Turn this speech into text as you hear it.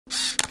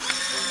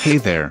Hey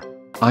there.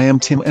 I am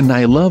Tim and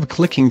I love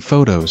clicking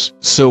photos.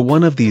 So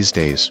one of these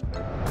days,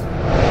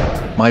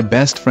 my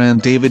best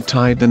friend David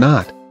tied the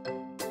knot.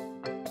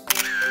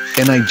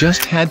 And I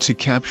just had to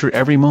capture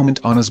every moment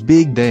on his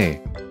big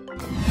day.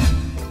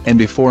 And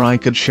before I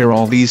could share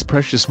all these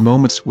precious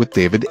moments with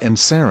David and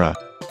Sarah,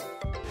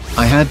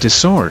 I had to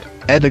sort,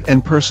 edit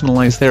and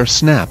personalize their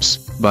snaps,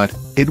 but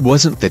it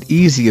wasn't that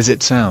easy as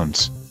it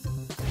sounds.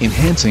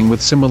 Enhancing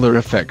with similar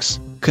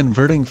effects,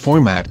 converting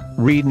format,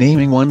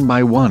 renaming one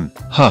by one,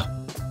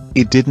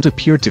 it didn't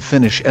appear to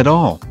finish at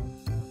all.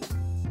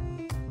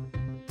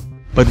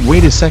 But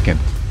wait a second,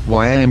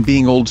 why I am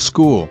being old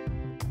school?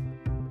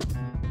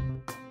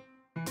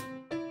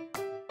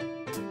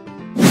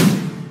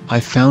 I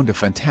found a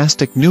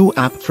fantastic new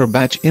app for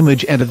batch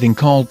image editing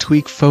called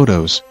Tweak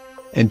Photos.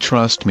 And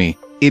trust me,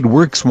 it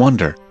works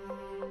wonder.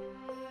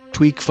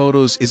 Tweak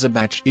Photos is a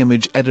batch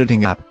image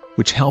editing app,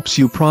 which helps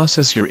you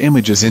process your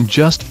images in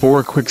just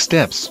 4 quick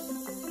steps.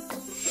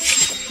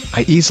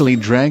 I easily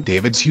dragged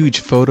David's huge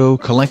photo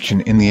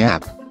collection in the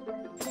app.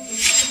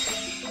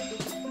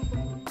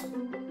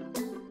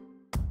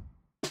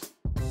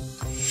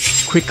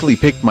 Quickly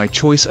picked my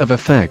choice of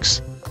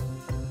effects.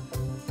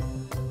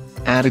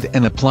 Added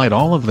and applied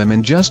all of them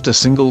in just a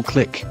single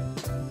click.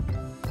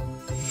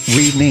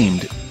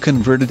 Renamed,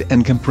 converted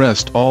and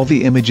compressed all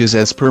the images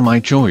as per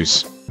my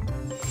choice.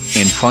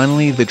 And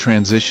finally the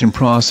transition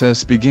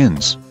process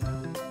begins.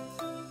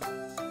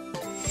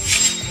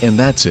 And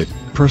that's it.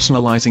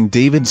 Personalizing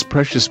David's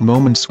precious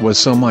moments was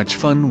so much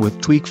fun with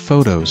Tweak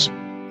Photos.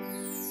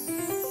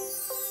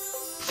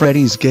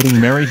 Freddie's getting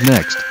married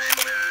next.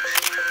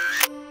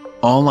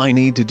 All I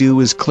need to do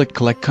is click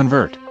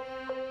convert.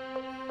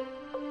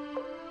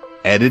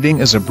 Editing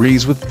is a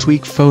breeze with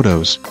Tweak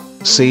Photos.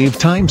 Save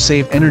time,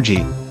 save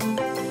energy.